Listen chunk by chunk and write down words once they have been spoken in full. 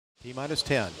T-minus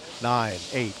 10, 9,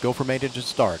 8, go for main engine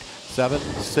start. 7,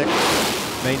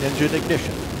 6, main engine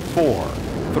ignition. 4,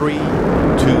 3, 2,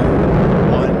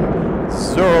 1,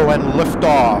 0, and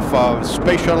liftoff of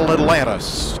Space Shuttle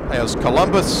Atlantis as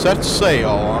Columbus sets sail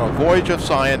on a voyage of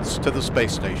science to the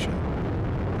space station.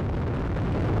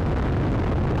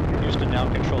 Houston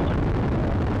now controlling.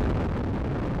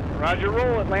 Roger,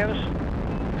 roll, Atlantis.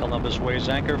 Columbus weighs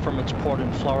anchor from its port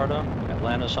in Florida.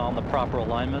 Atlantis on the proper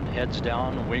alignment, heads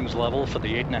down, wings level for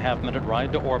the 8.5-minute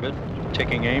ride to orbit,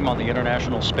 taking aim on the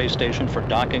International Space Station for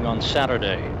docking on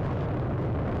Saturday.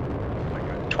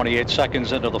 28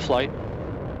 seconds into the flight.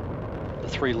 The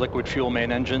 3 liquid fuel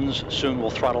main engines soon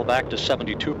will throttle back to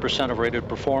 72% of rated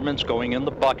performance, going in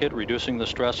the bucket, reducing the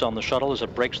stress on the shuttle as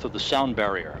it breaks through the sound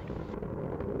barrier.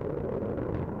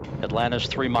 Atlantis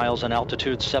 3 miles in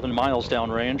altitude, 7 miles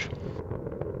downrange.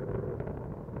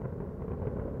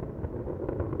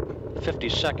 50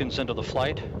 seconds into the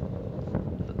flight,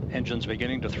 the engine's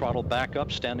beginning to throttle back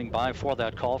up, standing by for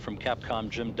that call from Capcom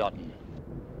Jim Dutton.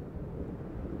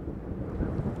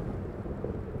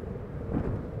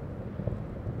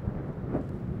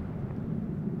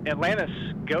 Atlantis,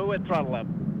 go at throttle up.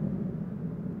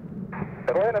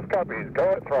 Atlantis copies,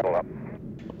 go at throttle up.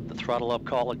 The throttle up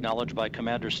call acknowledged by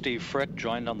Commander Steve Frick,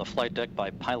 joined on the flight deck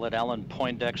by Pilot Alan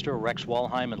Poindexter, Rex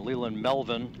Walheim, and Leland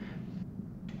Melvin.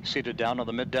 Seated down on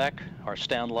the middeck are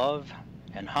Stan Love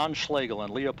and Hans Schlegel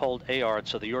and Léopold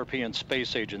Eyharts of the European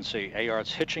Space Agency.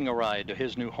 Eyharts hitching a ride to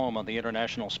his new home on the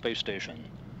International Space Station.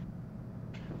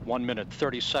 1 minute,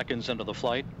 30 seconds into the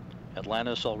flight.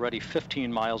 Atlantis already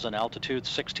 15 miles in altitude,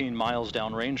 16 miles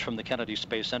downrange from the Kennedy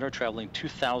Space Center, traveling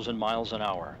 2,000 miles an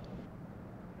hour.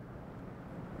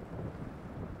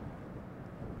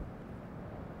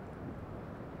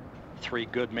 Three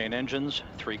good main engines,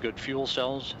 3 good fuel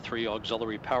cells, 3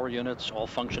 auxiliary power units, all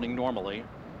functioning normally.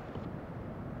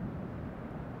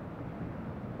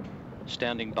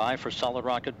 Standing by for solid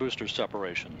rocket booster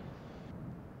separation.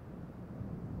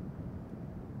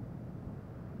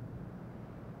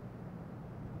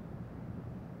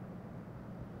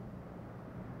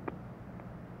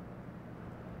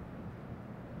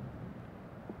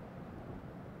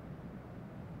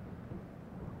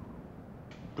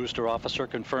 Booster officer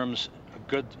confirms a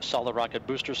good solid rocket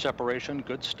booster separation,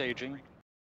 good staging.